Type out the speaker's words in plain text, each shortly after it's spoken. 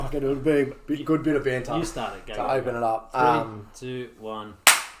fuck it. It'll be a good bit of banter. You start it. Go. To open it up. 3, 2, 1,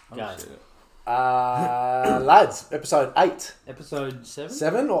 go. Lads, episode 8. Episode 7?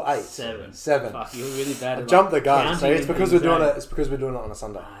 7 or 8? 7. 7. Fuck, you're really bad I at jumped the gun. So counting it's because and we're doing things, it. It's because we're doing it on a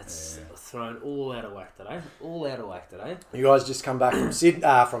Sunday. It's thrown all out of whack today. All out of whack today. You guys just come back from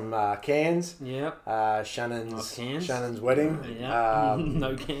from Cairns. Yep. Shannon's Cairns. Shannon's wedding. Yeah.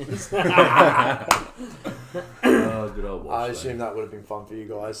 No cans. Good old wash. I assume that would have been fun for you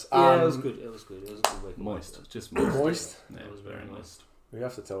guys. Yeah, it was good. It was good. It was a good week. Moist. Just moist. Moist? Yeah, It was very moist. We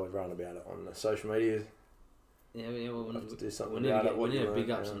have to tell everyone about it on the social media. Yeah, We'll have to do something we need about to, it. we need to What big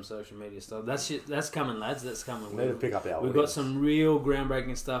you up learn, some social media stuff. That's coming, lads. That's coming. We need to pick up our We've got audience. some real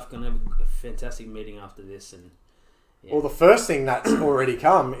groundbreaking stuff. Going to have a fantastic meeting after this, and yeah. Well, the first thing that's already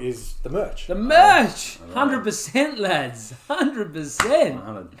come is the merch. The merch, 100%, lads, 100%.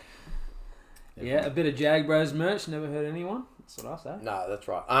 100. Yeah, a bit of Jag Bros merch. Never heard anyone. That's what I say. No, that's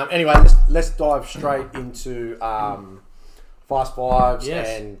right. Anyway, let's dive straight into Fast Fives,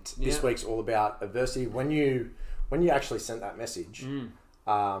 Yes. and this week's all about adversity. When you actually sent that message,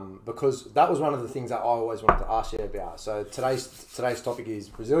 because that was one of the things that I always wanted to ask you about. So today's topic is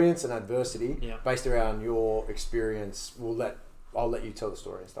resilience and adversity, based around your experience. I'll let you tell the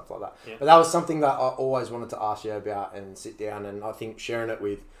story and stuff like that. Yeah. But that was something that I always wanted to ask you about and sit down, and I think sharing it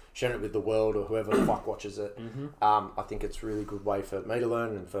with the world or whoever the fuck watches it. I think it's a really good way for me to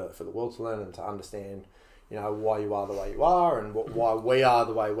learn and for the world to learn and to understand, why you are the way you are and why we are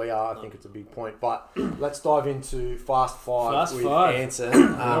the way we are. I think it's a big point. But let's dive into Fast Five with Anson.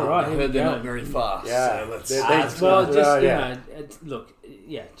 All right, I heard they're not very fast. Yeah. So let's. Look,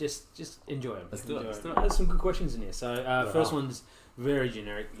 just enjoy them. Let's do it. There's some good questions in here. So first one's very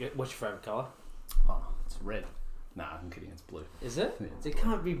generic. What's your favourite colour? Oh, it's red. Nah, I'm kidding. It's blue. Is it? Yeah. It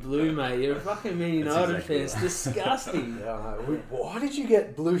can't be blue, mate. You're a fucking Man United exactly fan. It's disgusting. Yeah, I know. Why did you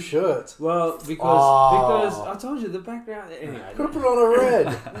get blue shirts? Well, because I told you the background. Anyway, Could have put on a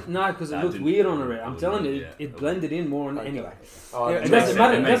red. no, because it Nah, looked didn't- weird on a red. I'm it telling you, wouldn't, it blended in more. Okay. Anyway, Oh, it makes doesn't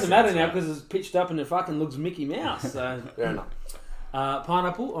matter. It It makes doesn't matter sense, now yeah. because it's pitched up and it fucking looks Mickey Mouse. So, Fair enough.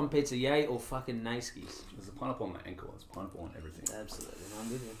 pineapple on pizza, yay, or fucking Naiskis? There's a pineapple on my ankle. There's pineapple on everything. Absolutely,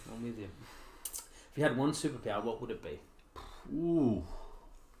 I'm with you. If you had one superpower, what would it be? Ooh,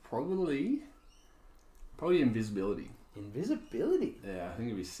 probably invisibility. Invisibility. Yeah, I think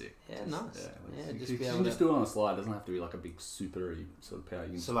it'd be sick. Yeah, Just- nice. Yeah, Yeah, you just be can able just to- do it on a slide. It doesn't have to be like a big supery sort of power. You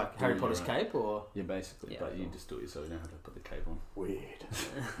can So just like do Harry it Potter's your own. cape, or Yeah, basically. Yeah, but you cool. just do it so you don't have to put the cape on. Weird.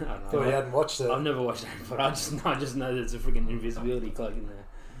 I don't Thought you know. hadn't watched it. I've never watched Harry Potter. I just know there's a freaking invisibility cloak in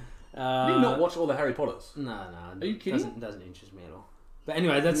there. Did you not watch all the Harry Potters? No. Are you kidding? Doesn't interest me at all. But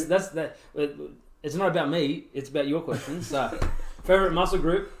anyway, that's that. It's not about me. It's about your questions. So, favorite muscle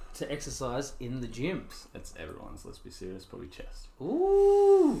group to exercise in the gym? That's everyone's. Let's be serious. Probably chest.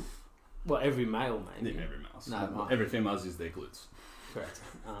 Ooh. Well, every male, maybe. Yeah, every male's. No, mine. Every female's is their glutes. Correct.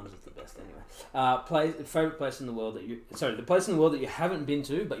 Arms is the best anyway. Favorite place in the world that the place in the world that you haven't been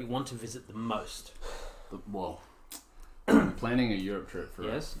to but you want to visit the most. Well, I'm planning a Europe trip for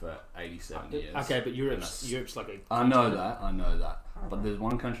Yes. for 87 years. Okay, but that's- Europe's like a. I know that. But there's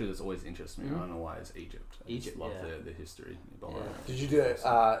one country that's always interested me. Mhm. I don't know why. It's Egypt. I just Egypt, love yeah. the history behind Yeah. it. Did you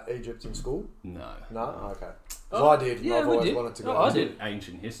do Egypt in school? No. No? Okay. Oh, So I did. and yeah, I've we always did. wanted to go. Oh, I Is did. it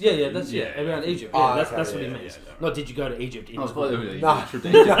ancient history? Yeah, that's around Egypt. Oh, Yeah, that's okay, what he yeah, means. yeah, Not did you go to Egypt? In I was school? probably No. trip to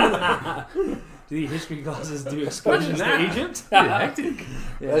Egypt. Do the history classes do excursions to Imagine that. Egypt? Yeah, hectic.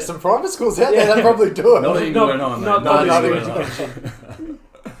 There's some private schools out there that probably do it. Not even No, going on, mate. not Not public even going on. education.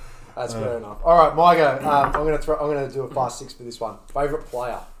 That's fair enough. All right, my go. I'm gonna do a fast 6 for this one. Favorite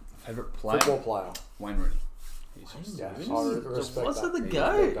player, Favorite player? football player. Wayne Rooney. He's just Yeah, he's I respect What's that. the he's-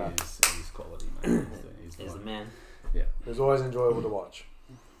 go? He's quality, man. He's He's the the one. man. Yeah. It was always enjoyable to watch.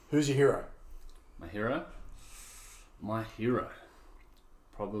 Who's your hero? My hero? My hero.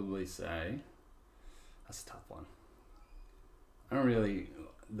 Probably say that's a tough one. I don't really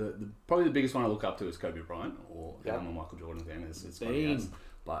the probably the biggest one I look up to is Kobe Bryant, or I'm a Michael Jordan fan. It's funny as,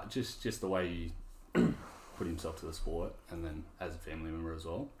 but just the way he put himself to the sport, and then as a family member as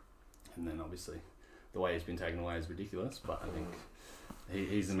well, and then obviously the way he's been taken away is ridiculous. But I think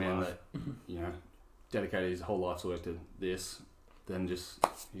he's the man that dedicated his whole life's work to this. Then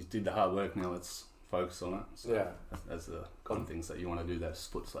he did the hard work. Now let's focus on it. So Yeah. that's the kind of things that you want to do that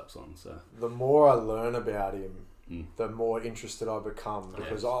split slaps on. So The more I learn about him, the more interested I become,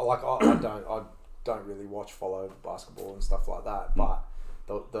 because I don't really follow basketball and stuff like that,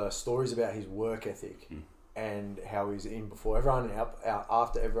 but the stories about his work ethic and how he's in before everyone and out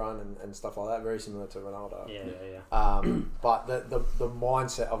after everyone and stuff like that, very similar to Ronaldo. Yeah. But the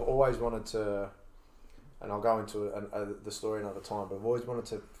mindset, I've always wanted to and I'll go into the story another time, but I've always wanted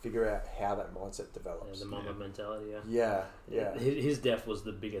to figure out how that mindset develops. The mama mentality, Yeah. His death was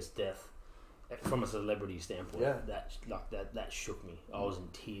the biggest death from a celebrity standpoint. Yeah. That shook me. I was in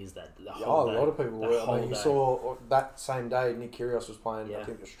tears that the A whole day. lot of people were. I mean, you saw that same day Nick Kyrgios was playing, I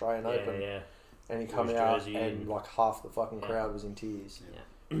think, the Australian Open. Yeah. And he come out and like half the fucking crowd was in tears.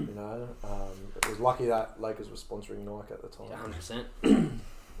 Yeah. You know, it was lucky that Lakers were sponsoring Nike at the time. 100%.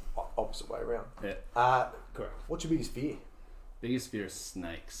 Opposite way around. Yeah. Correct. What's your biggest fear? Biggest fear is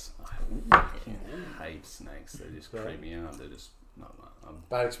snakes. I hate snakes. They just creep me out. They're just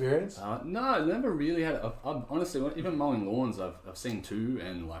Bad experience? No, I never really had. I've honestly, even mowing lawns, I've seen two,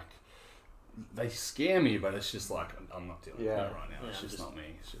 and like they scare me, but it's just like I'm not dealing with that right now. It's just not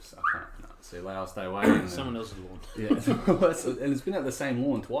me. It's just I can't. No. See you later. I'll stay away. And someone else's lawn. Yeah, and it's been at the same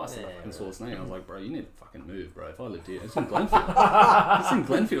lawn twice that I fucking saw a snake. I was like, bro, you need to fucking move, bro. If I lived here, it's in Glenfield. It's in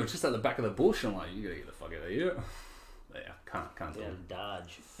Glenfield, just at the back of the bush. I'm like, you gotta get the fuck out of here. Yeah, can't do it.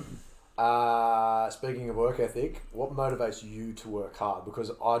 Dodge. Speaking of work ethic, what motivates you to work hard? Because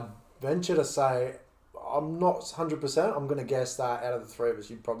I'd venture to say, I'm not 100%. I'm going to guess that out of the three of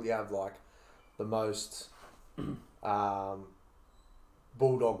us, you'd probably have like the most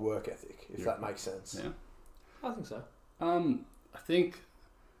bulldog work ethic, if that makes sense. Yeah, I think so. I think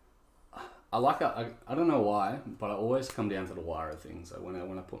I don't know why, but I always come down to the wire of things. Like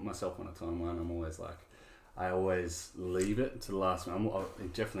when I put myself on a timeline, I'm always like, I always leave it to the last minute. I'm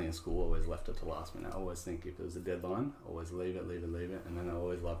definitely in school, always left it to the last minute. I always think if there's a deadline, I always leave it. And then I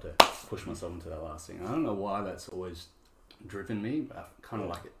always love to push myself into that last thing. I don't know why that's always driven me, but I kind of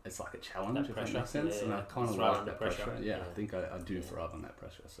like it. It's like a challenge, if that makes sense. And I kind of like that pressure. Yeah, I think I do thrive on that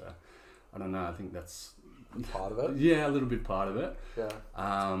pressure. So I don't know. I think that's part of it. Yeah, a little bit part of it. Yeah.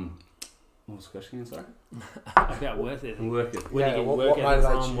 What was the question again, sorry? About work ethic. Work ethic. What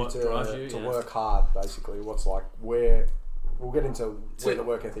motivates you to work hard, basically? What's like, where... We'll get into where the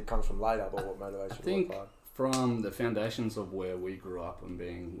work ethic comes from later, but what motivates you to work hard? From the foundations of where we grew up and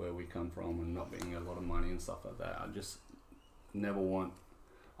being where we come from and not being a lot of money and stuff like that, I just never want...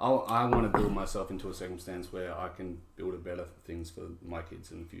 I want to build myself into a circumstance where I can build a better things for my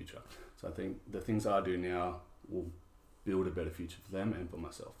kids in the future. So I think the things I do now will build a better future for them and for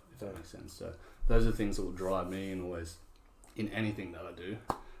myself, if that makes sense. So those are things that will drive me, and always in anything that I do,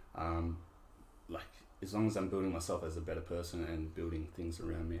 like as long as I'm building myself as a better person and building things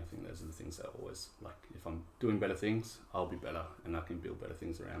around me, I think those are the things that I always like. If I'm doing better things, I'll be better, and I can build better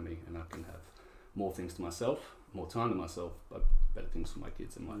things around me, and I can have more things to myself, more time to myself, but better things for my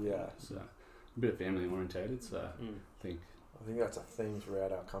kids and my family. So a bit of family orientated. So I think that's a theme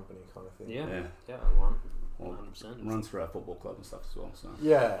throughout our company, kind of thing. Yeah, 100%. Runs through our football club and stuff as well. So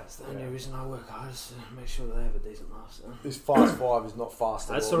that's the only reason I work hard, is to make sure that they have a decent life. So. This Fast Five is not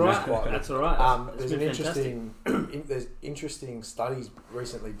fast at all. That's all right. There's interesting studies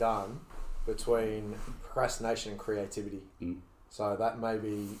recently done between procrastination and creativity. So that may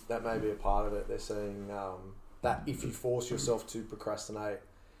be a part of it. They're saying that if you force yourself to procrastinate,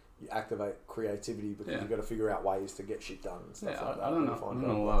 you activate creativity, because you've got to figure out ways to get shit done and stuff like that. I don't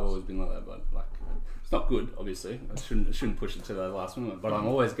know why I've always been like that, but like it's not good. Obviously, I shouldn't push it to the last minute. But I'm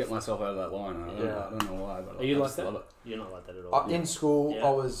always getting myself out of that line. I don't know why. But are you like that? You're not like that at all. In school, I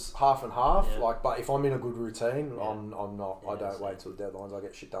was half and half. But if I'm in a good routine, I'm not. I don't wait till deadlines. I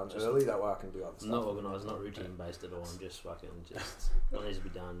get shit done early. That way I can do other stuff. Not organised, not routine based at all. I'm just fucking what needs to be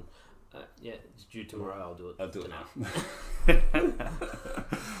done. It's due tomorrow. I'll do it. I'll do it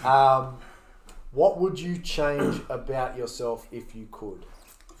now. What would you change about yourself if you could?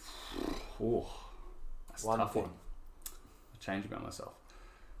 That's one tough thing. One. Change about myself.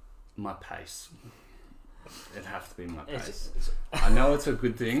 My pace. It'd have to be my pace. I know it's a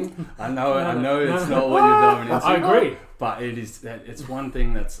good thing. I know it's not what you're diving into. I agree. But it's one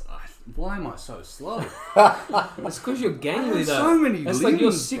thing that's... why am I so slow? It's because you're gangly, though. So many It's like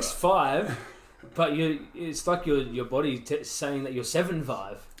you're 6'5", but it's like your body saying that you're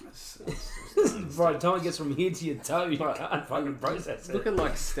 7'5". By the time it gets from here to your toe, you can't fucking process it. Look at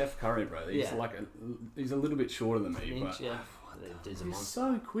like Steph Curry, bro. He's a little bit shorter than me, but he's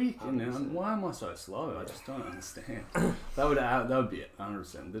so quick. Why am I so slow? I just don't understand. That would be it,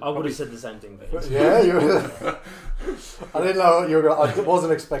 100%. I would have said the same thing. Yeah, I didn't know what you were going to... I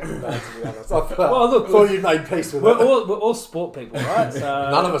wasn't expecting that, to be honest. I thought you'd made peace with it. We're all sport people, right? So...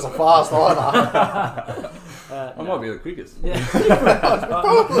 None of us are fast either. I might be the quickest. Yeah.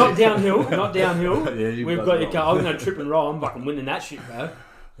 Not downhill. Yeah, We've got your car. I'm going to trip and roll. I'm fucking winning that shit, bro.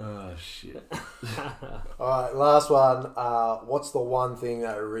 Oh, shit. Alright, last one. What's the one thing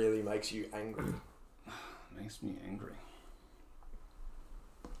that really makes you angry? Makes me angry.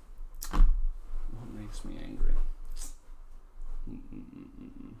 What makes makes me angry.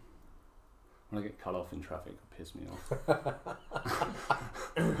 When I get cut off in traffic, it pisses me off.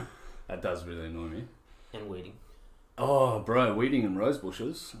 That does really annoy me. And weeding. Oh, bro, weeding in rose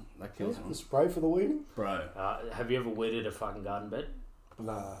bushes, that kills The me. spray for the weeding? Bro. Have you ever weeded a fucking garden bed?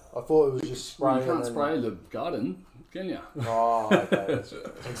 Nah, I thought it was just spray. Well, you can't and then... spray the garden, can you? Oh, okay. That's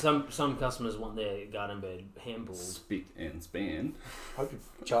it. And some customers want their garden bed handballed. Spick and span. Hope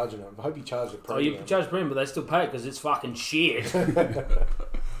you're charging them. I hope you charge the Oh, you premium. charge premium, but they still pay it because it's fucking shit.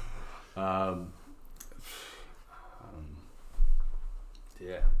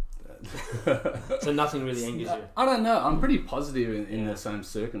 Yeah. So nothing really angers you. I don't know. I'm pretty positive in the same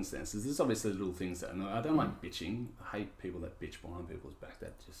circumstances. There's obviously little things that annoy. I don't like bitching. I hate people that bitch behind people's back.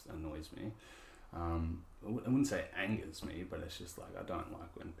 That just annoys me. I wouldn't say it angers me, but it's just like I don't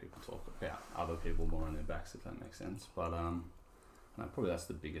like when people talk about other people behind their backs, if that makes sense. But no, probably that's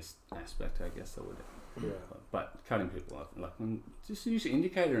the biggest aspect, I guess, I would. Yeah. But cutting people off, like when just use your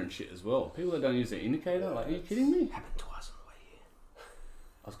indicator and shit as well. People that don't use their indicator, like, are you kidding me? Happened twice on the way here.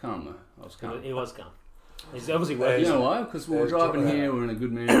 I was calm though. I was calm. It was calm. He's obviously working. You know why? Because we're There's driving job- here, we're in a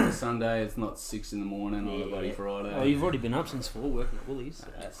good mood. It's Sunday. It's not 6 in the morning on a bloody Yeah. Friday. Oh, you've already been up since 4 working at Woolies.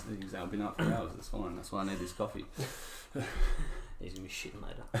 That's the example. I've been up for hours. It's fine. That's why I need this coffee. He's going to be shitting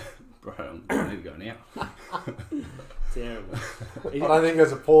later. Bro, I need to go now. Terrible. I don't think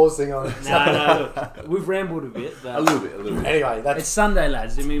there's a pause thing on it. No, look, we've rambled a bit. But A little bit. Anyway, it's Sunday,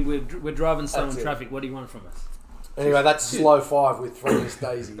 lads. I mean, we're driving slow in That's it. traffic. What do you want from us? that's slow 5 with 3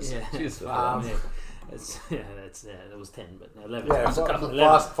 daisies. Yeah. Cheers for Um, Yeah. That was 10, but 11. Yeah, It's a couple of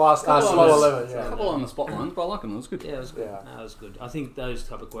 11. fast, Couple slow of- 11. A Yeah. couple on the spot ones, but I like them. It was good. Yeah, it was good. Yeah. No, it was good. I think those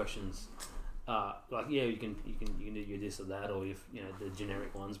type of questions, like you can do your this or that, or if the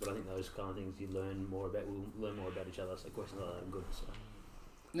generic ones. But I think those kind of things you learn more about. We'll learn more about each other. So questions like that are good. So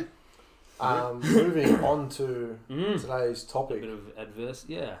Moving on to today's a topic. bit of adverse,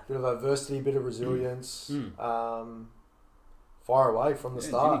 yeah. Bit of adversity, bit of resilience. Mm. Fire away from the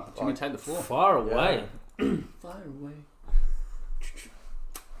start. Jimmy, take the floor. Far away. Fire away.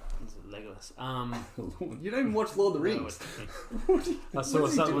 It's Legolas. You don't even watch Lord of the Rings. I saw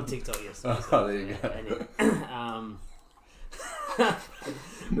something on TikTok yesterday. Oh, there you go. Anyway,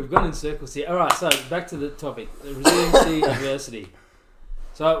 we've gone in circles here. All right, so back to the topic: resiliency, adversity.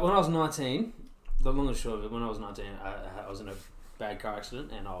 So when I was 19, the long and short of it, when I was 19, I was in a bad car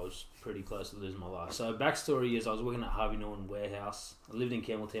accident and I was pretty close to losing my life. So backstory is I was working at Harvey Norman warehouse. I lived in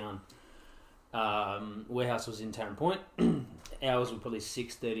Campbelltown. Warehouse was in Tarrant Point. Hours were probably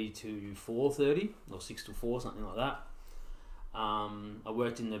 6:30 to 4:30 or 6 to 4, something like that. I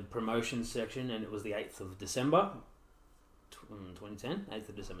worked in the promotions section and it was the 8th of December 2010. 8th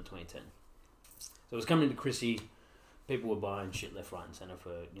of December 2010. So it was coming to Chrissy. People were buying shit left, right and centre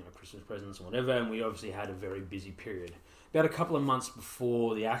for Christmas presents and whatever, and we obviously had a very busy period. About a couple of months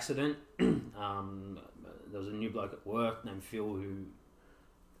before the accident, there was a new bloke at work named Phil who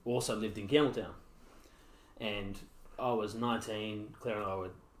also lived in Campbelltown. And I was 19, Claire and I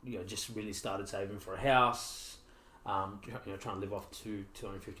were just really started saving for a house, trying to live off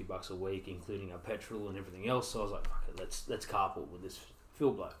 $250 a week, including our petrol and everything else. So I was like, fuck it, let's carpool with this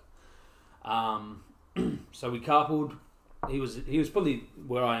Phil bloke. So we carpooled. He was probably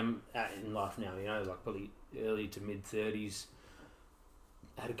where I am at in life now, like probably early to mid 30s.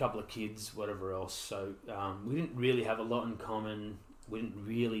 Had a couple of kids, whatever else. So we didn't really have a lot in common. We didn't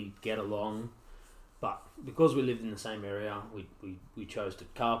really get along, but because we lived in the same area, we chose to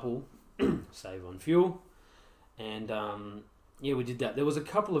carpool, save on fuel, and we did that. There was a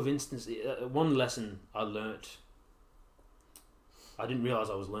couple of instances. One lesson I learnt. I didn't realise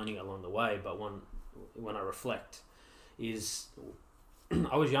I was learning it along the way, but when I reflect, is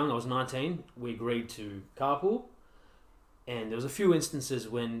I was young. I was 19. We agreed to carpool, and there was a few instances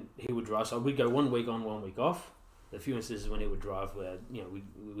when he would drive. So we'd go 1 week on, 1 week off. A few instances when he would drive where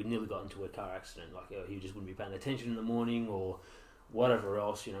we nearly got into a car accident, like he just wouldn't be paying attention in the morning or whatever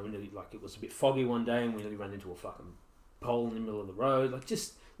else. We nearly, like, it was a bit foggy one day and we nearly ran into a fucking pole in the middle of the road. Like,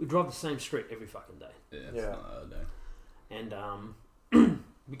 just we drive the same street every fucking day. Yeah, it's not the other day. And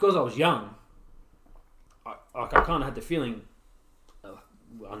because I was young, I kind of had the feeling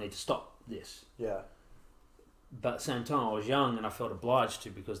I need to stop this. Yeah. But at the same time, I was young and I felt obliged to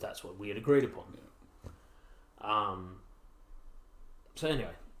because that's what we had agreed upon. Yeah. So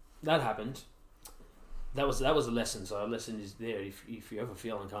anyway, that happened. That was a lesson. So a lesson is there. If you ever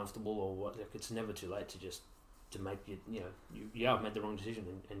feel uncomfortable or what, it's never too late to make it. I've made the wrong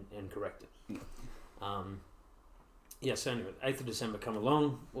decision and correct it. So anyway, 8th of December come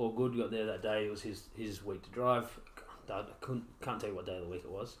along. All good. Got there that day. It was his week to drive. I can't tell you what day of the week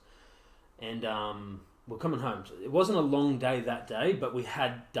it was. and we're coming home. So it wasn't a long day that day, but we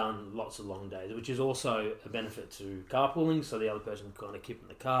had done lots of long days, which is also a benefit to carpooling. So the other person kind of kept in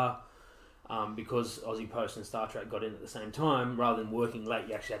the car. Because Aussie Post and Star Trek got in at the same time, rather than working late,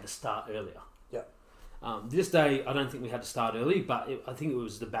 you actually had to start earlier. Yeah. This day, I don't think we had to start early, but I think it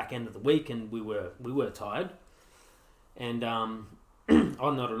was the back end of the week, and we were tired. And I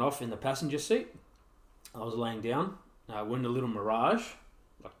nodded off in the passenger seat. I was laying down. We're in a little Mirage,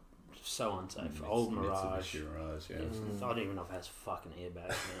 like so unsafe. Old Mirage. Yeah. I don't even know if it has fucking airbags,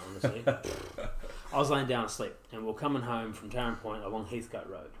 man, honestly. I was laying down asleep, and we're coming home from Tarrant Point along Heathcote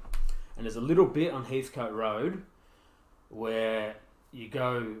Road. And there's a little bit on Heathcote Road where you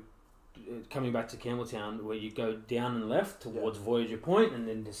go, coming back to Campbelltown, where you go down and left towards Voyager Point and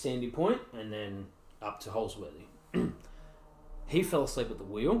then to Sandy Point and then up to Holsworthy. He fell asleep at the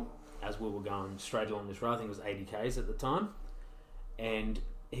wheel as we were going straight along this road. I think it was 80 k's at the time. And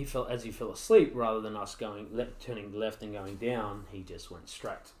he fell asleep, rather than us turning left and going down, he just went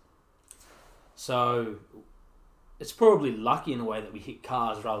straight. So it's probably lucky in a way that we hit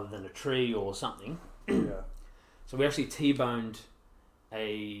cars rather than a tree or something. Yeah. So we actually T-boned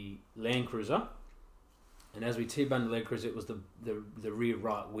a Land Cruiser, and as we T-boned the Land Cruiser, it was the rear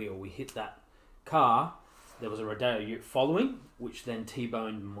right wheel. We hit that car. There was a Rodeo Ute following, which then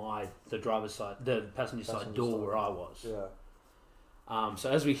T-boned the driver's side, the passenger side door where I was. Yeah.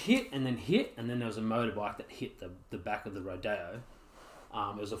 So as we hit, and then there was a motorbike that hit the back of the Rodeo.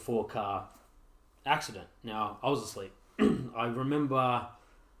 It was a 4-car accident. Now, I was asleep. I remember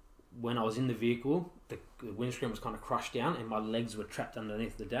when I was in the vehicle, the windscreen was kind of crushed down and my legs were trapped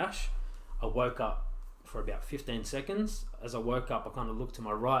underneath the dash. I woke up for about 15 seconds. As I woke up, I kind of looked to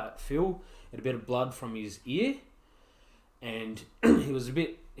my right at Phil. He had a bit of blood from his ear, and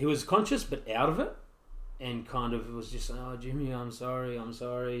he was conscious but out of it, and kind of was just, "Oh, Jimmy, I'm sorry."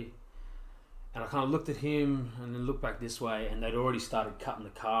 And I kind of looked at him and then looked back this way, and they'd already started cutting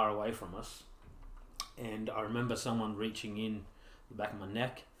the car away from us. And I remember someone reaching in the back of my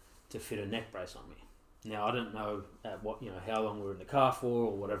neck to fit a neck brace on me. Now, I don't know how long we were in the car for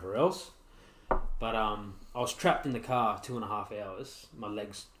or whatever else, but I was trapped in the car 2.5 hours. My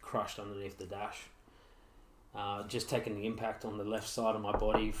legs crushed underneath the dash, just taking the impact on the left side of my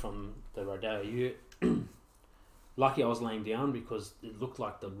body from the Rodeo Ute. Lucky I was laying down, because it looked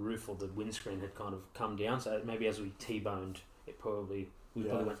like the roof or the windscreen had kind of come down, so maybe as we T-boned, we probably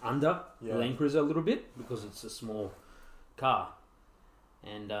went under the Land Cruiser a little bit, because it's a small car.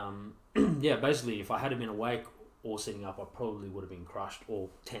 And basically, if I had been awake or sitting up, I probably would have been crushed or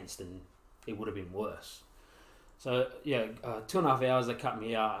tensed, and it would have been worse. So 2.5 hours, they cut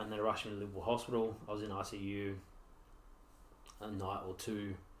me out and they rushed me to Liverpool Hospital. I was in ICU a night or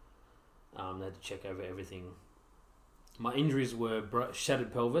two. They had to check over everything. My injuries were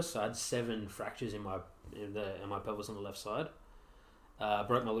shattered pelvis. I had 7 fractures in my pelvis on the left side.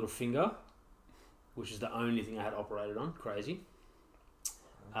 Broke my little finger, which is the only thing I had operated on. Crazy.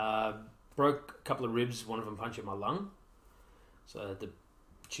 Broke a couple of ribs. One of them punctured my lung, so I had to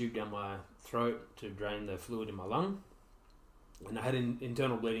tube down my throat to drain the fluid in my lung. And I had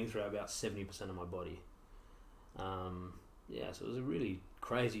internal bleeding throughout about 70% of my body. So it was a really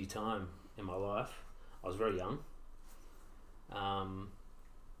crazy time in my life. I was very young.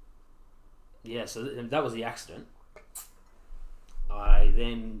 So that was the accident. I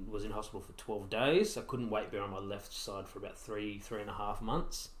then was in hospital for 12 days. I couldn't weight bear on my left side for about 3.5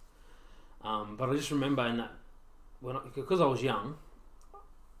 months. But I just remember because I was young,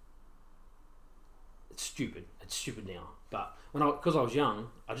 it's stupid now. But because I was young,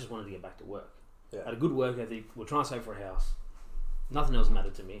 I just wanted to get back to work. Yeah. I had a good work ethic. We're trying to save for a house. Nothing else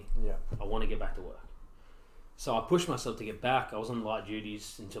mattered to me. Yeah. I want to get back to work. So I pushed myself to get back. I was on light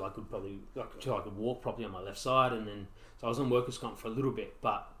duties until I could walk properly on my left side, and then so I was on workers' comp for a little bit,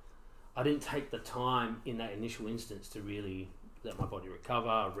 but I didn't take the time in that initial instance to really let my body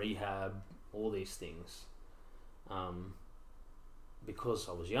recover, rehab, all these things, because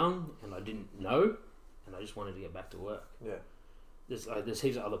I was young and I didn't know, and I just wanted to get back to work. Yeah. There's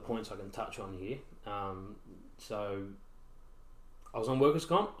heaps of other points I can touch on here. So I was on workers'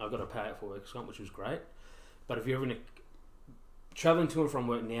 comp. I got a payout for workers' comp, which was great. But if you're traveling to and from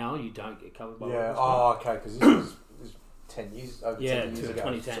work now, you don't get covered by workers' comp. Oh, okay, because this is 10 years, over 10 years ago.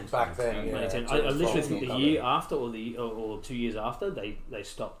 2010. So back then, 2010. I literally think the year after or 2 years after, they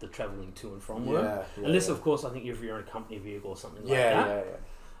stopped the travelling to and from work. Unless, of course, I think if you're in a company vehicle or something like that.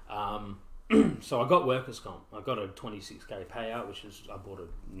 So I got workers' comp. I got a 26k payout, which is, I bought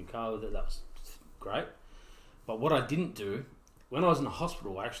a new car with it. That was great. But what I didn't do, when I was in the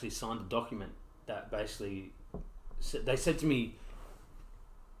hospital, I actually signed a document that basically, they said to me,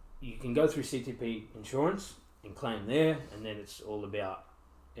 you can go through CTP insurance and claim there, and then it's all about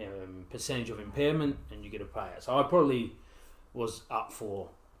percentage of impairment, and you get a payout. So I probably was up for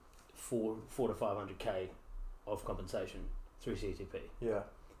 400 to 500k of compensation through CTP. Yeah.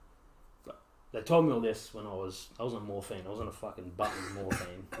 They told me all this when I was on morphine. I was on a fucking button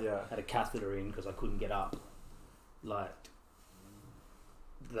morphine. Yeah. Had a catheter in because I couldn't get up. Like,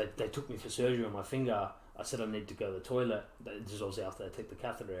 they took me for surgery on my finger. I said I need to go to the toilet. This is obviously after they took the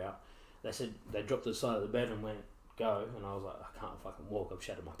catheter out. They said they dropped to the side of the bed and went, go. And I was like, I can't fucking walk. I've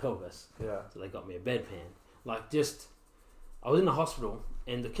shattered my pelvis. Yeah. So they got me a bedpan. Like, just, I was in the hospital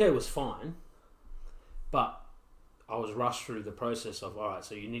and the care was fine, but I was rushed through the process of, all right,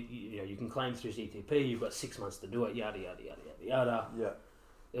 so you can claim through CTP, you've got 6 months to do it, yada, yada, yada, yada, yada. Yeah.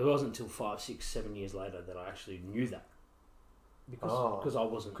 It wasn't until 5, 6, 7 years later that I actually knew that. Because I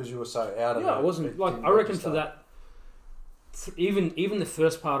wasn't. Because you were so out of it. Yeah, I wasn't. Like, I reckon for that, even the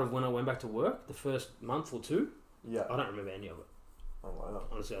first part of when I went back to work, the first month or two, Yeah. I don't remember any of it. Oh, wow.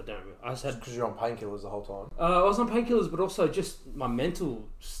 Honestly, I don't remember. I just had. Because you're on painkillers the whole time. I was on painkillers, but also just my mental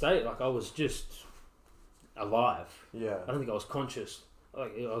state. Like, I was just alive. Yeah. I don't think I was conscious.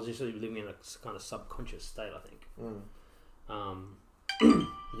 Like, I was just living in a kind of subconscious state, I think.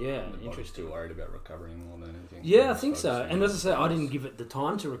 Yeah, The body's interesting. too worried about recovering more than anything. Yeah, I think so. And as I say, I didn't give it the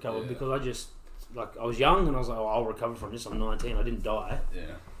time to recover because I just, like, I was young and I was like, oh, I'll recover from this. I'm 19. I didn't die. Yeah.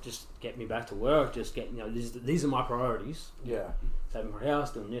 Just get me back to work. Just get, these are my priorities. Yeah. Saving my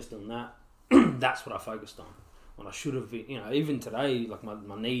house, doing this, doing that. That's what I focused on. When I should have been, even today, like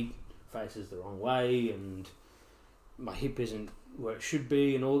my knee faces the wrong way and my hip isn't where it should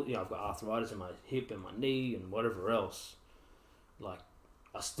be and all, I've got arthritis in my hip and my knee and whatever else. Like,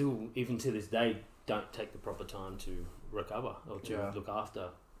 I still, even to this day, don't take the proper time to recover or to look after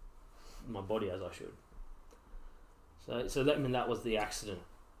my body as I should. So that was the accident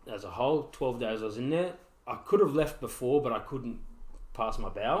as a whole. 12 days I was in there. I could have left before, but I couldn't pass my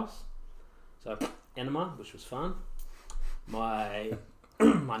bowels. So enema, which was fun. My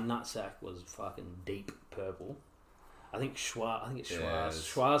my nutsack was fucking deep purple. I think it's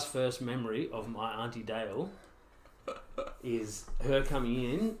Schwa's first memory of my Auntie Dale is her coming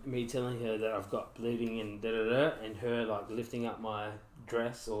in, me telling her that I've got bleeding and and her like lifting up my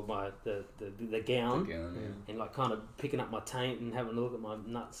dress or my the gown, and like kind of picking up my taint and having a look at my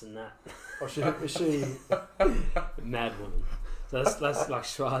nuts and that. Oh, is she mad woman? So that's like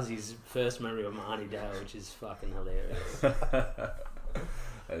Schwazi's first memory of my Auntie Dale, which is fucking hilarious.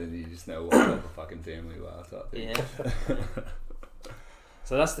 And then you just know what type of fucking family you are, type thing. Yeah.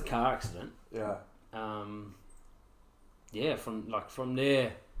 So that's the car accident. Yeah. Yeah, from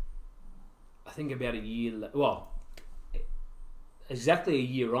there, I think about a year. Exactly a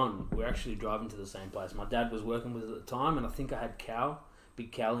year on, we're actually driving to the same place. My dad was working with us at the time, and I think I had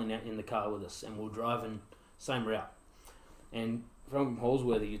Big Cal in the car with us, and we were driving same route. And from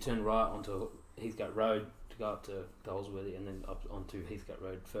Holsworthy, you turn right onto Heathcote Road to go up to Holsworthy, and then up onto Heathcote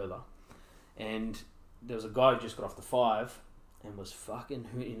Road further. And there was a guy who just got off the 5 and was fucking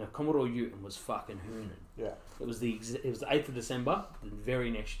in a Commodore Ute and was fucking hooning. Yeah. It was the 8th of December, the very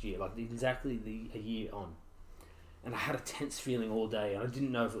next year, like exactly a year on. And I had a tense feeling all day, and I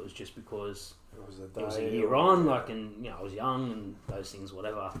didn't know if it was just because it was a year on, like, and I was young and those things,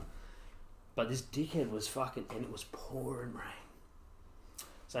 whatever. But this dickhead was fucking, and it was pouring rain.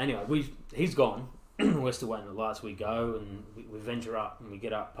 So anyway, he's gone. We're still waiting at the lights. We go and we venture up, and we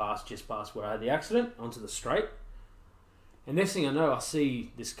get up just past where I had the accident onto the straight. And next thing I know, I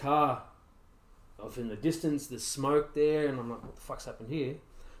see this car off in the distance. There's smoke there, and I'm like, what the fuck's happened here?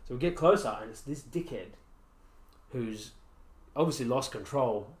 So we get closer, and it's this dickhead who's obviously lost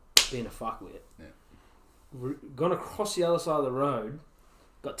control, being a fuckwit. Yeah. Gone across the other side of the road,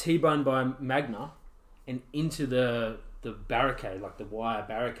 got T-boned by Magna, and into the barricade, like the wire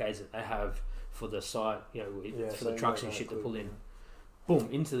barricades that they have for the side, for the trucks and shit to pull in. Boom,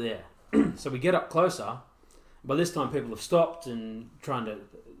 into there. So we get up closer. By this time, people have stopped and trying to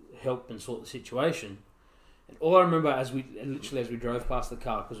help and sort the situation. And all I remember as we drove past the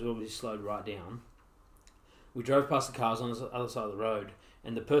car, because we obviously slowed right down, we drove past the cars on the other side of the road,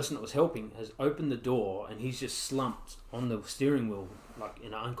 and the person that was helping has opened the door, and he's just slumped on the steering wheel, like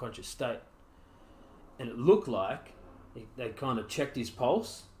in an unconscious state. And it looked like they kind of checked his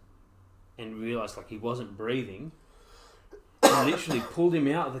pulse and realised like he wasn't breathing, and literally pulled him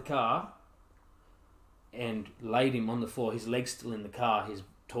out of the car and laid him on the floor, his legs still in the car, his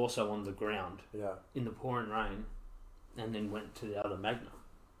torso on the ground, in the pouring rain, and then went to the other Magna.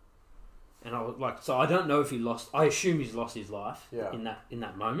 And I was like, so I don't know if I assume he's lost his life in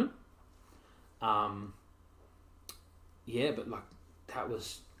that moment. But like, that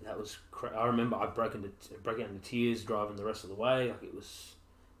was that was. I remember I broke out into tears driving the rest of the way. Like it was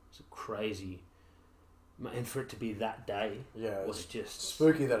a crazy. And for it to be that day, was just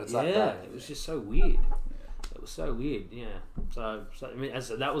spooky that it's that day. Yeah, it was just so weird. It was so weird. Yeah. So I mean,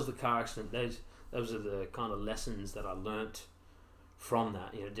 that was the car accident. Those are the kind of lessons that I learnt from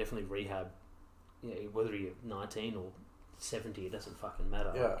that. You know, definitely rehab. You know, whether you're 19 or 70, it doesn't fucking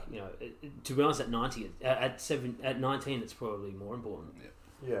matter. Yeah. Like, you know, to be honest, at 19, it's probably more important.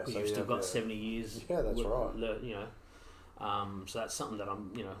 Yeah. Because you've still got 70 years. Yeah, that's right. You know. So that's something that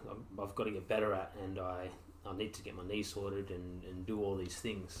I've got to get better at, and I need to get my knee sorted and do all these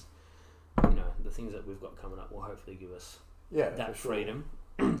things. You know, the things that we've got coming up will hopefully give us that freedom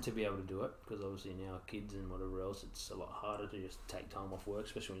to be able to do it, because obviously now kids and whatever else, it's a lot harder to just take time off work,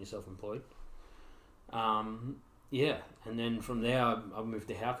 especially when you're self-employed. And then from there I moved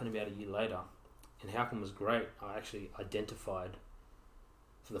to Houcken about a year later, and Houcken was great. I actually identified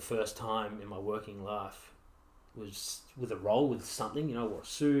for the first time in my working life was with a role, with something, you know, wore a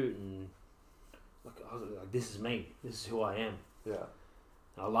suit, and I was like, this is me, this is who I am. Yeah.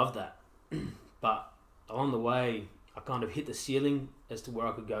 And I love that. But along the way, I kind of hit the ceiling as to where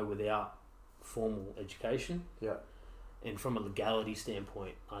I could go without formal education. Yeah. And from a legality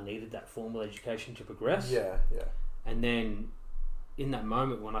standpoint, I needed that formal education to progress. Yeah. And then in that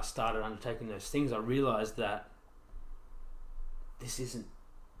moment when I started undertaking those things, I realised that this isn't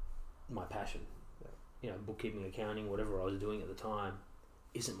my passion. You know, bookkeeping, accounting, whatever I was doing at the time,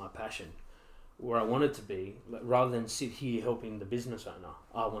 isn't my passion. Where I wanted to be, rather than sit here helping the business owner,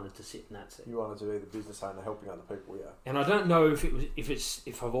 I wanted to sit in that seat. You wanted to be the business owner helping other people, yeah. And I don't know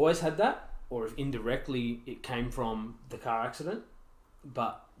if I've always had that, or if indirectly it came from the car accident,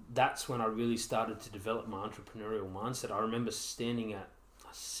 but that's when I really started to develop my entrepreneurial mindset. I remember standing at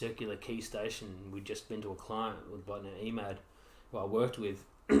a Circular Quay station. We'd just been to a client with EMAD, who I worked with,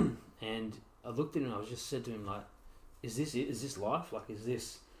 and I looked at him and I just said to him, like, is this it? Is this life? Like, is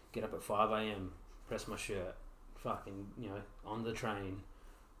this get up at 5 a.m, press my shirt, fucking, you know, on the train,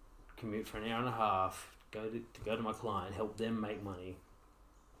 commute for an hour and a half, go to my client, help them make money,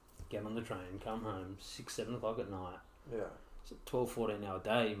 get on the train, come home, 6, 7 o'clock at night. Yeah. It's a 12, 14 hour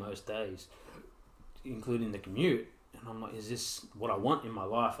day most days, including the commute. And I'm like, is this what I want in my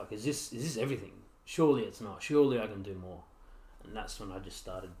life? Like, is this everything? Surely it's not. Surely I can do more. And that's when I just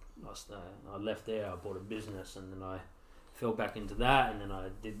started. I left there, I bought a business, and then I fell back into that, and then I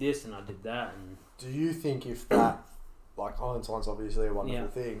did this and I did that. And do you think if that, like, hindsight's obviously a wonderful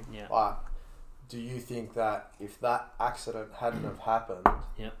thing, but do you think that if that accident hadn't have happened,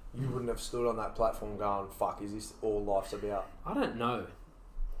 you wouldn't have stood on that platform going, fuck, is this all life's about? I don't know.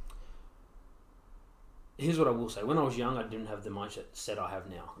 Here's what I will say. When I was young, I didn't have the mindset I have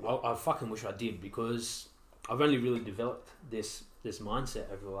now. I fucking wish I did, because I've only really developed this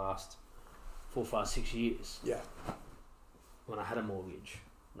mindset over the last 4, 5, 6 years. Yeah. When I had a mortgage,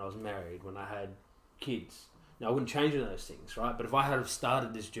 when I was married, when I had kids. Now, I wouldn't change any of those things, right? But if I had have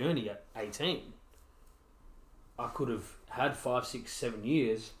started this journey at 18, I could have had 5, 6, 7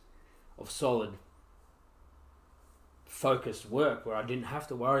 years of solid, focused work where I didn't have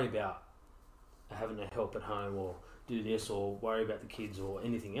to worry about having to help at home or do this or worry about the kids or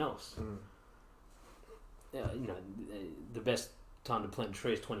anything else. You know, the best time to plant a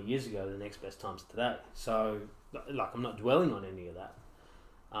tree is 20 years ago. The next best time's today. So, like, I'm not dwelling on any of that.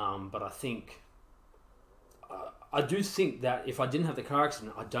 But I do think that if I didn't have the car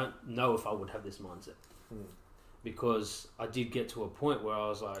accident, I don't know if I would have this mindset. Because I did get to a point where I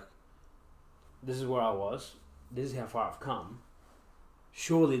was like, this is where I was. This is how far I've come.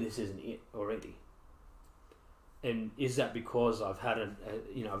 Surely this isn't it already. And is that because I've had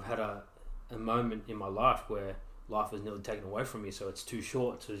a moment in my life where life was nearly taken away from me, so it's too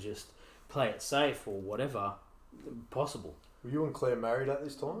short to just play it safe or whatever? Possible. Were you and Claire married at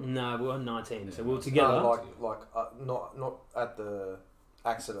this time? No, we were 19, so we were together. No, not at the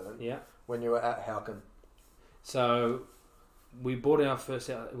accident. Yeah. When you were at Houcken. So we bought our house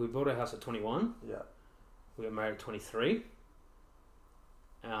at 21. Yeah. We got married at 23.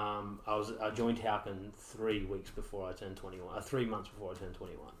 I joined Houcken 3 weeks before I turned 21. 3 months before I turned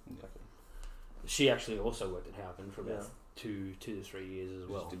 21. Okay. She actually also worked at Houcken for about 2 to 3 years as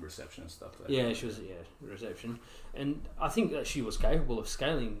well. She did reception and stuff. Yeah, she was reception, and I think that she was capable of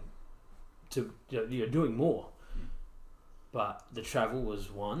scaling to doing more. But the travel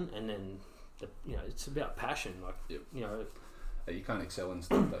was one, and then it's about passion. Like you can't excel in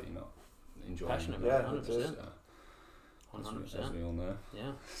stuff that you're not enjoying. Passionate, 100%. 100%. As we all know.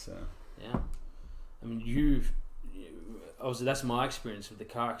 Yeah. So. Yeah. I mean, obviously that's my experience with the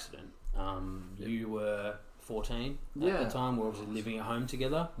car accident. You were 14 Yeah. at the time. We're obviously living at home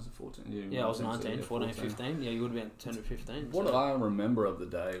together. Was it 14? Yeah, I was think so, 19, yeah, 14, 15. Yeah, you would have been turned 15. What so. I remember of the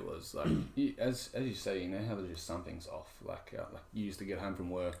day was like, as you say, you know how there's just something's off. Like you used to get home from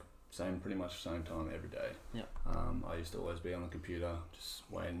work, pretty much same time every day. Yeah. I used to always be on the computer, just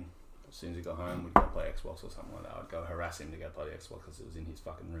waiting. As soon as he got home, we'd go play Xbox or something like that. I'd go harass him to go play the Xbox because it was in his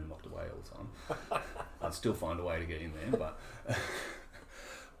fucking room locked away all the time. I'd still find a way to get in there,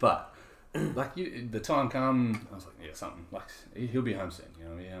 but like the time come, I was like, yeah, something like he'll be home soon, you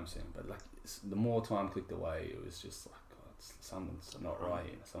know, he'll be home soon. But like the more time clicked away, it was just like something's not right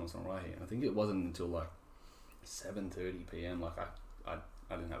here. Something's not right here. And I think it wasn't until like 7:30 p.m. Like I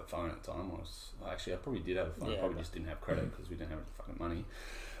didn't have a phone at the time. I probably did have a phone. Yeah, probably just didn't have credit because we didn't have any fucking money.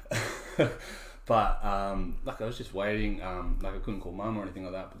 But like I was just waiting. Like I couldn't call mum or anything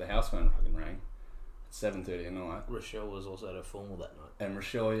like that. But the house phone fucking rang at 7:30 at night. Rochelle was also at a formal that night. And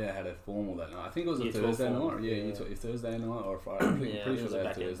Rochelle, had a formal that night. I think it was a Year 12 Thursday formal. night. Yeah, Yeah. Thursday night or Friday. I'm pretty Yeah, sure it was they the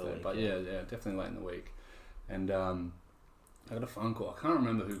had back end of the Thursday. week, But yeah. yeah, definitely late in the week. And I got a phone call. I can't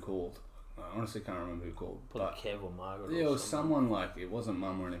remember who called. I honestly can't remember who called. Probably But Kev or Margaret. yeah, or it was someone like, it wasn't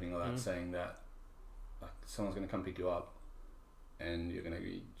mum or anything like that, Mm. saying that like someone's going to come pick you up and you're going to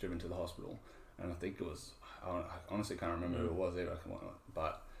be driven to the hospital. And I think it was, I honestly can't remember who it was either,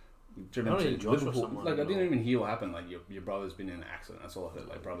 but driven Probably to Josh or Liverpool. someone, Like I didn't or- even hear what happened. Like your brother's been in an accident. That's all I heard.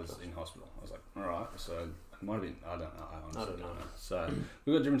 Like brother's in hospital. I was like, all right. So it might have been. I don't know. I honestly don't know. So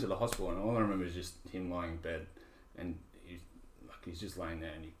we got driven to the hospital, and all I remember is just him lying in bed, and he's just laying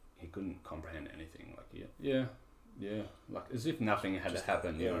there, and he couldn't comprehend anything. Like yeah, like as if nothing had to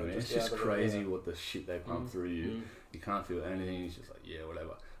happen. You know what I mean? It's just crazy what the shit they pump through you. You can't feel anything. He's just like, yeah,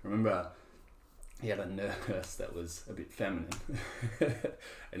 whatever. I remember he had a nurse that was a bit feminine,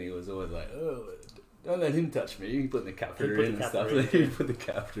 and he was always like, oh, don't let him touch me. He put the catheter in and stuff. He put the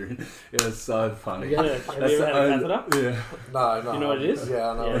catheter in. It was so funny. Have you ever had a catheter? Yeah. No. You know what it is? Yeah,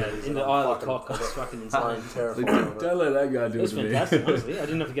 I know. Yeah, It is. in the eye of the cock. That's fucking insane. Terrifying. Like, don't let that guy do It it was to me. fantastic, honestly. I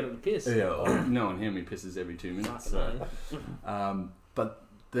didn't have to get up to piss. Yeah, well, knowing him, he pisses every 2 minutes. Fucking So. hell. But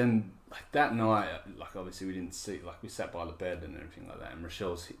then, like that night, like obviously we didn't see, like we sat by the bed and everything like that, and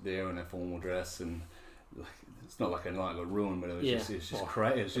Rochelle's there in her formal dress, and like it's not like her night got ruined, but it was just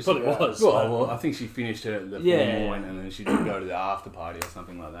crazy. It was just, It probably was. Well, I think she finished the formal Yeah. and then she did go to the after party or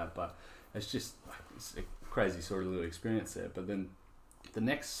something like that. But it's just like it's a crazy sort of little experience there. But then the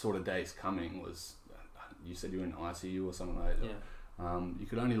next sort of days coming was, you said you were in ICU or something like that. Yeah. You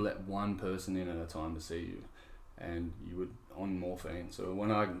could only let one person in at a time to see you, and you would on morphine. So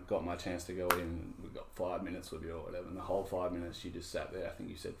when I got my chance to go in, we got 5 minutes with you or whatever, and the whole 5 minutes she just sat there. I think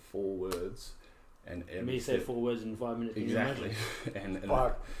you said 4 words, and Me say 4 words in 5 minutes. Can you exactly, imagine? and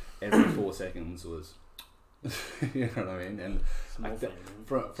like, every 4 seconds was, you know what I mean, and It's like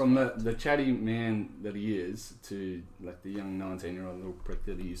morphine, from the chatty man that he is to like the young 19-year-old little prick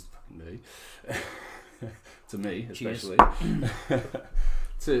that he used to fucking be, to me especially,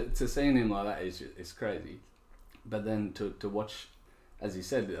 to seeing him like that is crazy. But then to watch, as he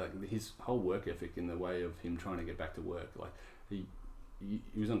said, like his whole work ethic in the way of him trying to get back to work, like he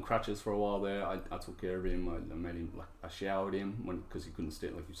was on crutches for a while there. I took care of him. I made him, like I showered him because he couldn't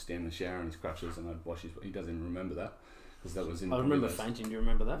stand, like he'd stand in the shower in his crutches, and I'd wash his. He doesn't even remember that because that was in. I remember fainting. Do you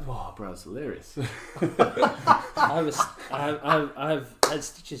remember that? Oh, bro, it's hilarious. I have had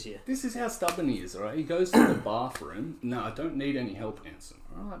stitches here. This is how stubborn he is, alright? He goes to the bathroom. No, I don't need any help, Anson.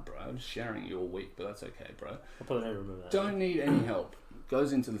 Alright, bro, I'm just showering you all week, but that's okay, bro. I probably don't remember that. Don't need any help.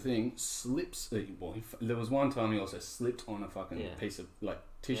 Goes into the thing, slips. There was one time he also slipped on a fucking piece of like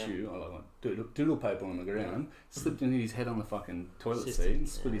tissue, or like doodle paper on the ground, slipped and hit his head on the fucking toilet seat and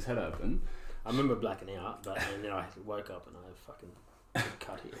split his head open. I remember blacking out, and then I woke up and I had fucking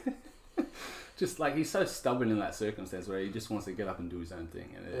cut here. Just like he's so stubborn in that circumstance where he just wants to get up and do his own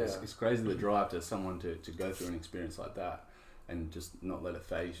thing, and it's crazy the drive to someone to go through an experience like that and just not let it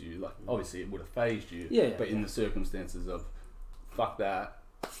phase you. Like obviously it would have phased you, but in the circumstances of fuck that,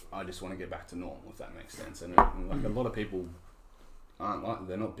 I just want to get back to normal, if that makes sense. And like a lot of people aren't like,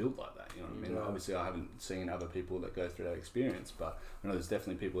 they're not built like that, you know what I mean? Like, obviously I haven't seen other people that go through that experience, but I know there's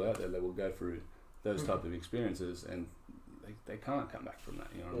definitely people out there that will go through those type of experiences and they can't come back from that,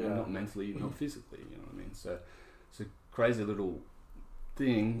 you know what I mean? Not mentally, not physically, you know what I mean? So it's a crazy little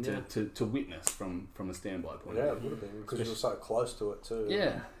thing to witness from a standby point of view. Yeah, it would have been because you were so close to it too.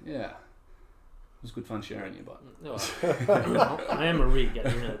 Yeah. It was good fun sharing you, but I am a rig at the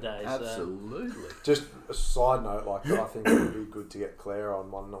end of the day. absolutely. Just a side note, like I think it would be good to get Claire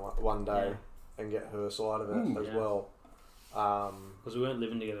on one day and get her side of it as well. Because we weren't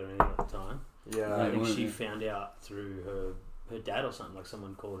living together or anything at the time. Yeah, I think she found out through her dad or something. Like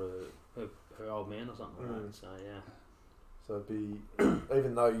someone called her her old man or something like that. So yeah. So it'd be,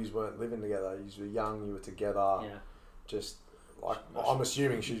 even though you weren't living together, you were young, you were together. Yeah. Just like, I'm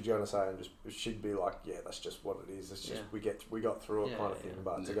assuming she's going to say, and just she'd be like, yeah, that's just what it is. It's just we got through it kind of thing.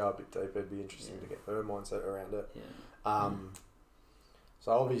 But to go a bit deeper, it'd be interesting to get her mindset around it. Yeah.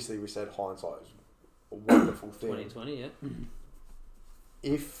 So obviously we said hindsight is a wonderful thing. 2020, yeah.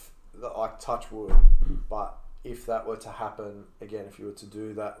 If like touch wood, but if that were to happen again, if you were to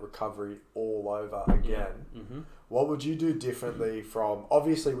do that recovery all over again, what would you do differently from?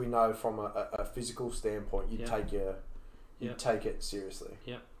 Obviously, we know from a physical standpoint, you'd take it seriously.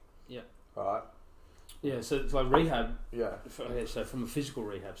 Yeah. Right. Yeah. So it's like rehab. Yeah. Okay, so from a physical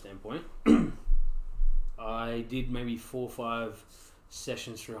rehab standpoint, I did maybe 4 or 5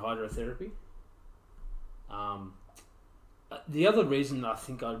 sessions through hydrotherapy. The other reason I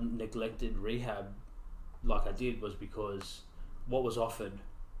think I neglected rehab like I did was because what was offered,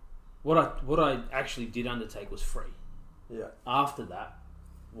 what I actually did undertake was free. Yeah. After that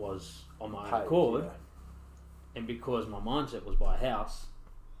was on my own accord, and because my mindset was buy a house,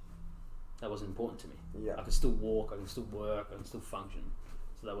 that wasn't important to me. Yeah. I could still walk, I can still work, I can still function,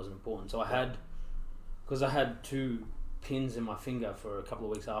 so that wasn't important. So I had, because I had 2 pins in my finger for a couple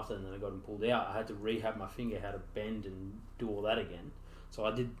of weeks after, and then I got them pulled out. I had to rehab my finger, how to bend and do all that again. So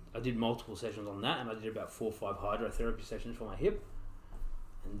I did multiple sessions on that, and I did about 4 or 5 hydrotherapy sessions for my hip,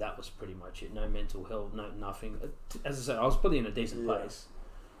 and that was pretty much it. No mental health, no nothing. As I said, I was probably in a decent place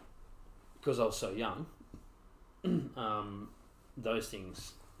because I was so young. Those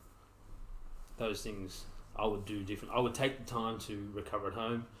things I would do different. I would take the time to recover at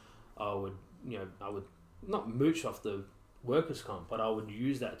home. I would not mooch off the workers' comp, but I would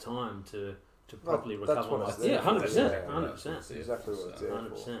use that time to properly recover myself. Yeah, 100%. 100%. Exactly what it's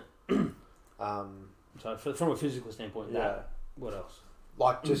there 100%. So from a physical standpoint, what else?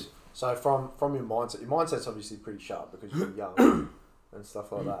 Like just so from your mindset's obviously pretty sharp because you're young and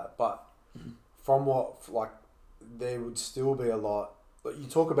stuff like that. But from what like there would still be a lot. Like you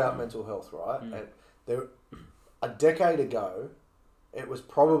talk about mental health, right? And there, a decade ago, it was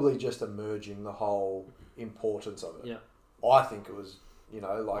probably just emerging the whole importance of it. Yeah, I think it was.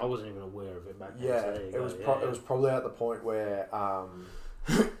 Like I wasn't even aware of it back then. Yeah, so it was. It was probably at the point where,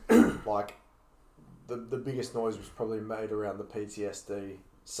 like, the biggest noise was probably made around the PTSD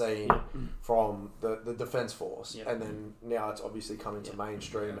scene from the Defence Force, and then now it's obviously coming to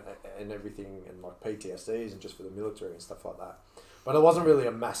mainstream and everything, and like PTSDs and just for the military and stuff like that. But it wasn't really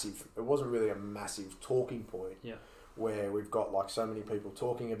a massive. It wasn't really a massive talking point. Yeah. Where we've got like so many people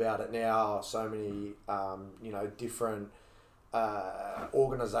talking about it now, so many different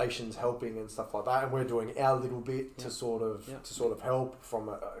organizations helping and stuff like that, and we're doing our little bit to sort of help from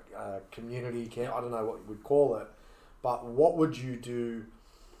a community camp. I don't know what you would call it, but what would you do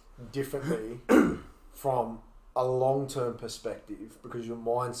differently from a long-term perspective? Because your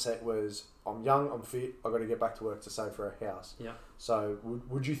mindset was, I'm young, I'm fit, I've got to get back to work to save for a house. Yeah. So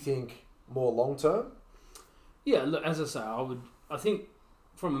would you think more long-term? Yeah, look, as I say, I think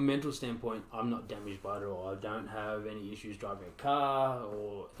from a mental standpoint, I'm not damaged by it at all. I don't have any issues driving a car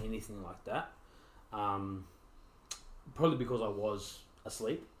or anything like that. Probably because I was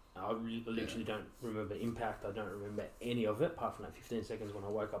asleep. I literally don't remember impact. I don't remember any of it, apart from that 15 seconds when I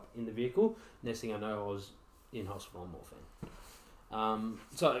woke up in the vehicle. Next thing I know, I was in hospital on morphine.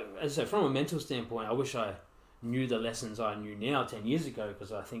 So, as I say, from a mental standpoint, I wish I knew the lessons I knew now 10 years ago,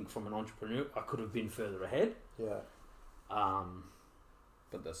 because I think from an entrepreneur, I could have been further ahead. Yeah.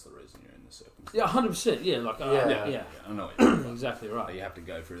 But that's the reason you're in the circumstance. Yeah, 100%. Yeah, like yeah. I know what you're talking about. Exactly right. But you have to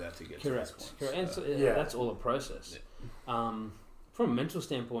go through that to get Correct. to this point. Correct. And so, that's all a process. Yeah. From a mental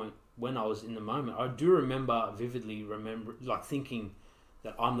standpoint, when I was in the moment, I do vividly remember like thinking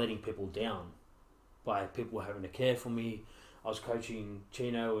that I'm letting people down by people having to care for me. I was coaching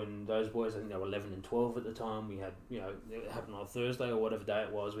Chino and those boys. I think they were 11 and 12 at the time. We had, it happened on a Thursday or whatever day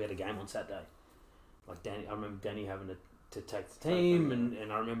it was. We had a game on Saturday. Like Danny, I remember Danny having to take the team,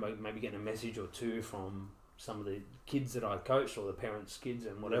 and I remember maybe getting a message or two from some of the kids that I coached or the parents' kids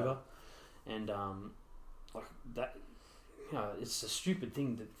and whatever. Yeah. And like that, it's a stupid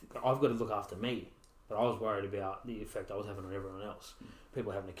thing that I've got to look after me, but I was worried about the effect I was having on everyone else.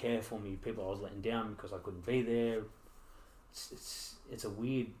 People having to care for me, people I was letting down because I couldn't be there. It's a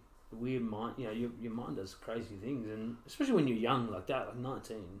weird mind. Your mind does crazy things, and especially when you're young like that, like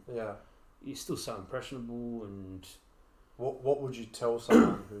 19. Yeah. You're still so impressionable. And what would you tell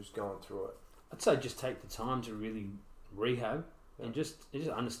someone who's going through it? I'd say just take the time to really rehab and just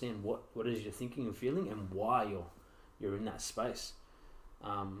understand what it is you're thinking and feeling and why you're in that space.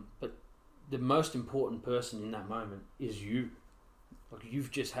 But the most important person in that moment is you. Like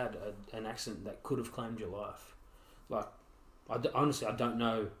you've just had an accident that could have claimed your life. Like, honestly, I don't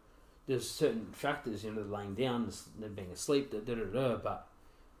know. There's certain factors, laying down, being asleep, but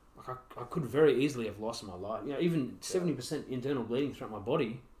like I could very easily have lost my life. Even 70% internal bleeding throughout my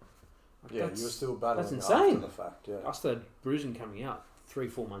body. Like Yeah, you were still battling that's insane. after the fact. Yeah, I started bruising coming out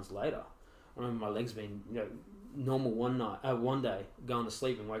 3-4 months later. I remember my legs being normal one day, going to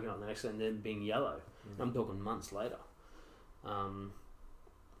sleep and waking up the next day and then being yellow. I'm talking months later.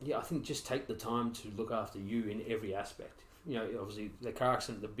 I think just take the time to look after you in every aspect. Obviously the car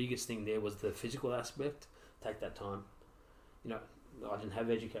accident, the biggest thing there was the physical aspect. Take that time. I didn't have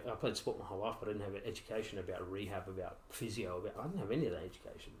education. I played sport my whole life, but I didn't have education about rehab, about physio. I didn't have any of that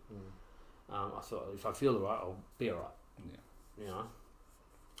education. I thought if I feel alright, I'll be alright. Yeah.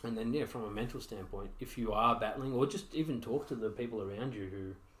 And then from a mental standpoint, if you are battling, or just even talk to the people around you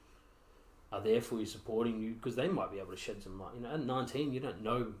who are there for you, supporting you, because they might be able to shed some light. At 19, you don't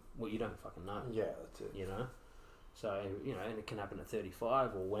know what you don't fucking know. Yeah, that's it. So, and it can happen at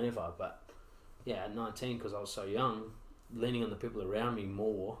 35 or whenever, but at 19, because I was so young, leaning on the people around me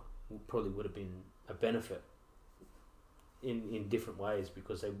more probably would have been a benefit in different ways,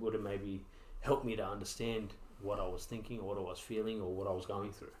 because they would have maybe helped me to understand what I was thinking or what I was feeling or what I was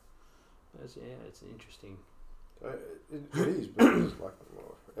going through. It's interesting. It is, because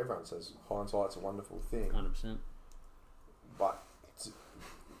everyone says hindsight's a wonderful thing. 100%. But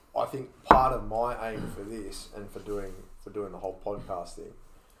I think part of my aim for this and for doing the whole podcast thing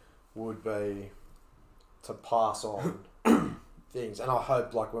would be to pass on things, and I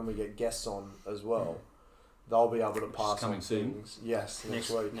hope when we get guests on as well, they'll be able to pass on things. Yes, next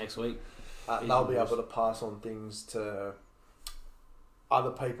week. Next week. They'll be able to pass on things to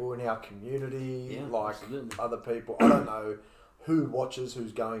other people in our community, absolutely. other people. I don't know who watches,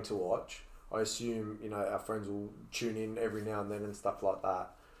 who's going to watch. I assume our friends will tune in every now and then and stuff like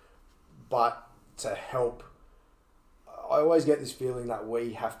that. But to help, I always get this feeling that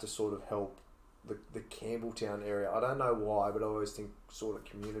we have to sort of help the Campbelltown area. I don't know why, but I always think sort of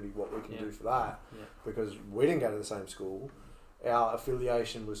community, what we can do for that, because we didn't go to the same school. Our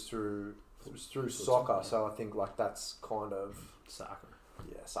affiliation was through soccer, so I think that's kind of soccer.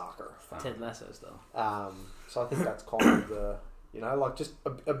 Yeah, soccer. Ted Lasso style. So I think that's kind of the just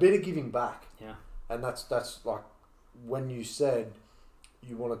a bit of giving back. Yeah. And that's when you said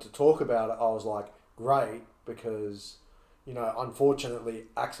you wanted to talk about it, I was like, great, because unfortunately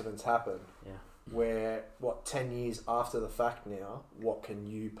accidents happen. Yeah. Where 10 years after the fact now, what can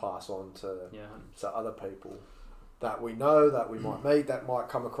you pass on to other people that we know, that we might meet, that might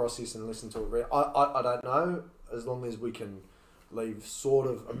come across this and listen to it? I don't know, as long as we can leave sort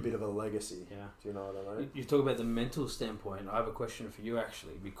of a bit of a legacy. Yeah. Do you know what I mean? You talk about the mental standpoint. I have a question for you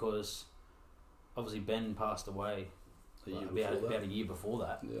actually, because obviously Ben passed away about a year before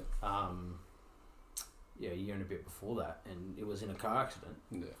that. Yeah. A year and a bit before that, and it was in a car accident.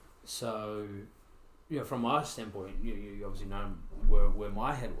 Yeah. So, from my standpoint, you obviously know where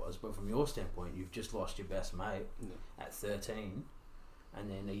my head was, but from your standpoint, you've just lost your best mate at 13, and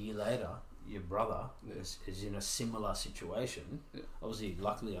then a year later, your brother is in a similar situation. Yeah. Obviously,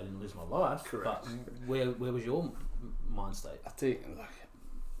 luckily, I didn't lose my life. Correct. But where was your mind state? I think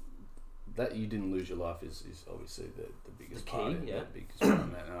that you didn't lose your life is obviously the biggest key, part. The biggest part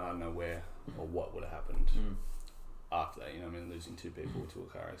of that, and I don't know where or what would have happened after that. Losing two people to a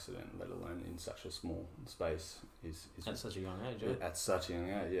car accident, let alone in such a small space, is at such a young age. At such a young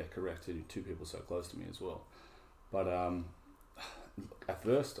age, yeah, correct. Two people so close to me as well. But at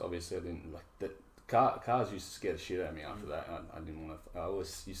first, obviously, I didn't that. Cars used to scare the shit out of me after that. I didn't want to. I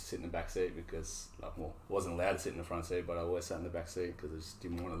always used to sit in the back seat because, wasn't allowed to sit in the front seat, but I always sat in the back seat because I just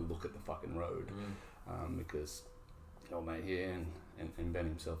didn't want to look at the fucking road. Because old mate here and Ben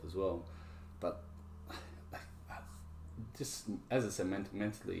himself as well. But just as I said,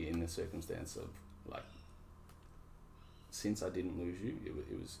 mentally in the circumstance of since I didn't lose you, it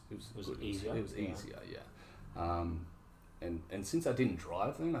was good. Easier. It was easier, yeah. And since I didn't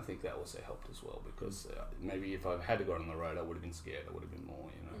drive then, I think that also helped as well, because maybe if I had to go on the road, I would have been scared. I would have been more,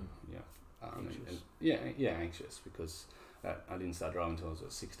 anxious. Anxious, because I didn't start driving until I was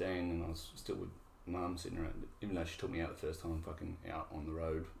 16, and I was still with mum sitting around, even though she took me out the first time fucking out on the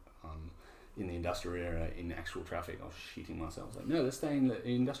road, in the industrial area, in actual traffic. I was shitting myself. I was like, no, let's stay in the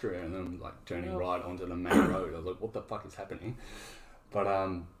industrial area, and then I'm turning right onto the main road. I was like, what the fuck is happening? But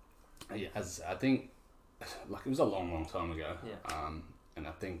as I think, it was a long time ago. Yeah. And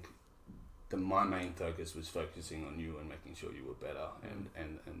I think my main focus was focusing on you and making sure you were better.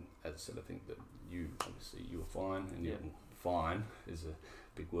 And as I said, I think that you were fine, and you're fine is a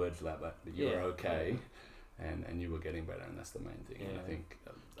big word for that, but you were okay. and you were getting better, and that's the main thing. And I think.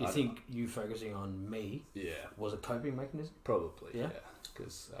 Do you think you focusing on me was a coping mechanism? Probably, yeah.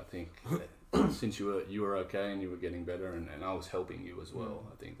 Because I think that since you were okay and you were getting better, and I was helping you as well,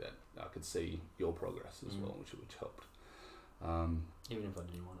 I think that I could see your progress as well, which helped. Even if I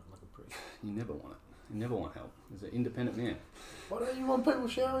didn't want it, like a prick. You never want it. You never want help. As an independent man. Why don't you want people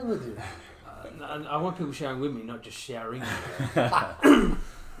showering with you? I want people showering with me, not just showering.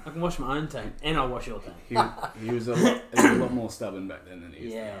 I can wash my own tank, and I'll wash your tank. He was a lot more stubborn back then than he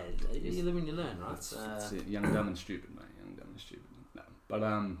is now. Yeah, you live and you learn, right? That's it. Young, dumb and stupid, mate. Young, dumb and stupid. No. But,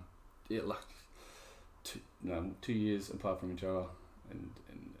 yeah, like, 2 years apart from each other, and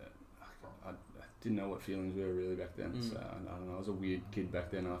I didn't know what feelings were really back then. So, I don't know, I was a weird kid back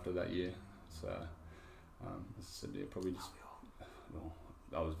then after that year. So, as I said, yeah, probably just, well,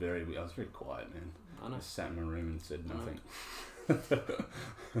 I was very quiet, man. I know. Just sat in my room and said nothing.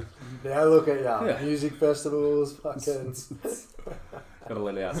 Now look at ya. Music festivals, fucking. Gotta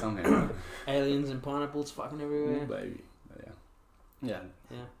let it out somehow. Right? Aliens and pineapples fucking everywhere. Ooh, baby. Yeah.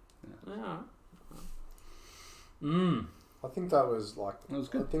 I think that was like. That was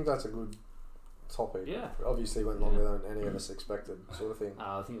good. I think that's a good topic. Yeah. Obviously went longer than any of us expected, sort of thing.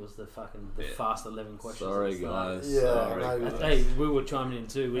 I think it was the fast 11 questions. Sorry, guys. Yeah. Sorry. Hey, we were chiming in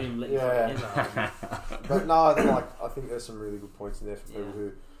too. We didn't let you fucking But no, I think there's some really good points in there for people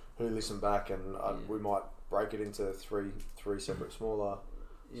who listen back, and we might break it into three separate smaller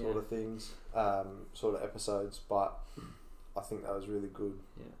sort of things, sort of episodes. But I think that was really good.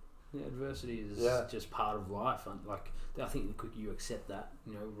 Yeah, adversity is just part of life, and like I think the quicker you accept that,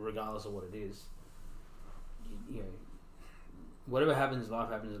 regardless of what it is, you know, whatever happens, life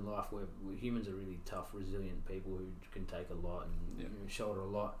happens in life. Where humans are really tough, resilient people who can take a lot and shoulder a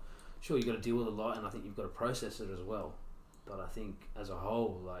lot. Sure, you got to deal with a lot, and I think you've got to process it as well. But I think as a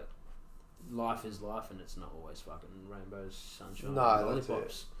whole, like life is life, and it's not always fucking rainbows, sunshine, and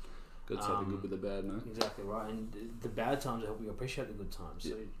lollipops. Good to have the good with the bad, no? Exactly right, and the bad times help you appreciate the good times.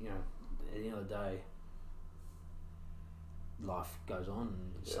 So at the end of the day, life goes on,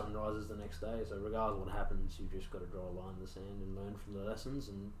 and the sun rises the next day. So regardless of what happens, you've just got to draw a line in the sand and learn from the lessons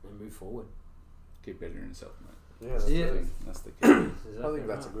and move forward. Keep bettering yourself, mate. Yeah, that's the key. Exactly. I think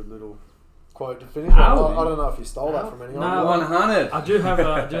that's a good little quote to finish. I don't know if you stole that from anyone. No, 100. I do have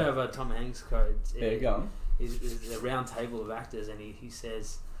a Tom Hanks quote. There you go. He's a round table of actors, and he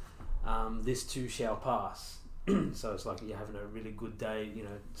says, "This too shall pass." So it's like you're having a really good day.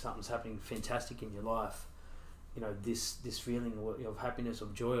 Something's happening fantastic in your life. This feeling of happiness,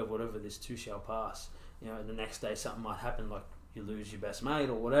 of joy, of whatever. This too shall pass. The next day something might happen, like you lose your best mate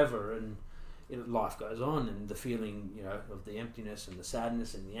or whatever, and life goes on, and the feeling of the emptiness and the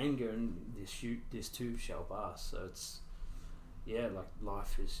sadness and the anger, and this too shall pass. So it's like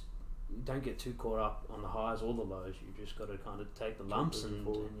life is. Don't get too caught up on the highs or the lows. You just got to kind of take the lumps and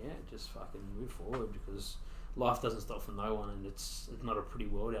just fucking move forward, because life doesn't stop for no one, and it's not a pretty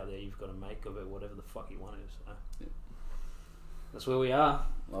world out there. You've got to make of it whatever the fuck you want to. So that's where we are.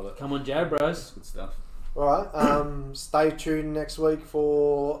 Love it. Come on, Jab Bros. That's good stuff. All right. Stay tuned next week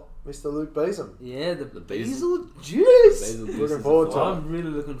for Mr. Luke Beeson. Yeah, the Basil Juice. Looking forward to it. I'm really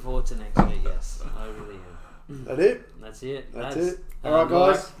looking forward to next week. Yes, I really am. That's it. All right,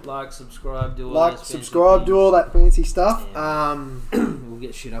 guys. Like, subscribe, do all do all that fancy stuff. Yeah. We'll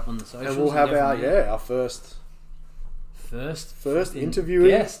get shit up on the socials. And we'll have our first interview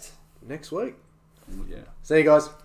guest next week. Yeah. See you guys.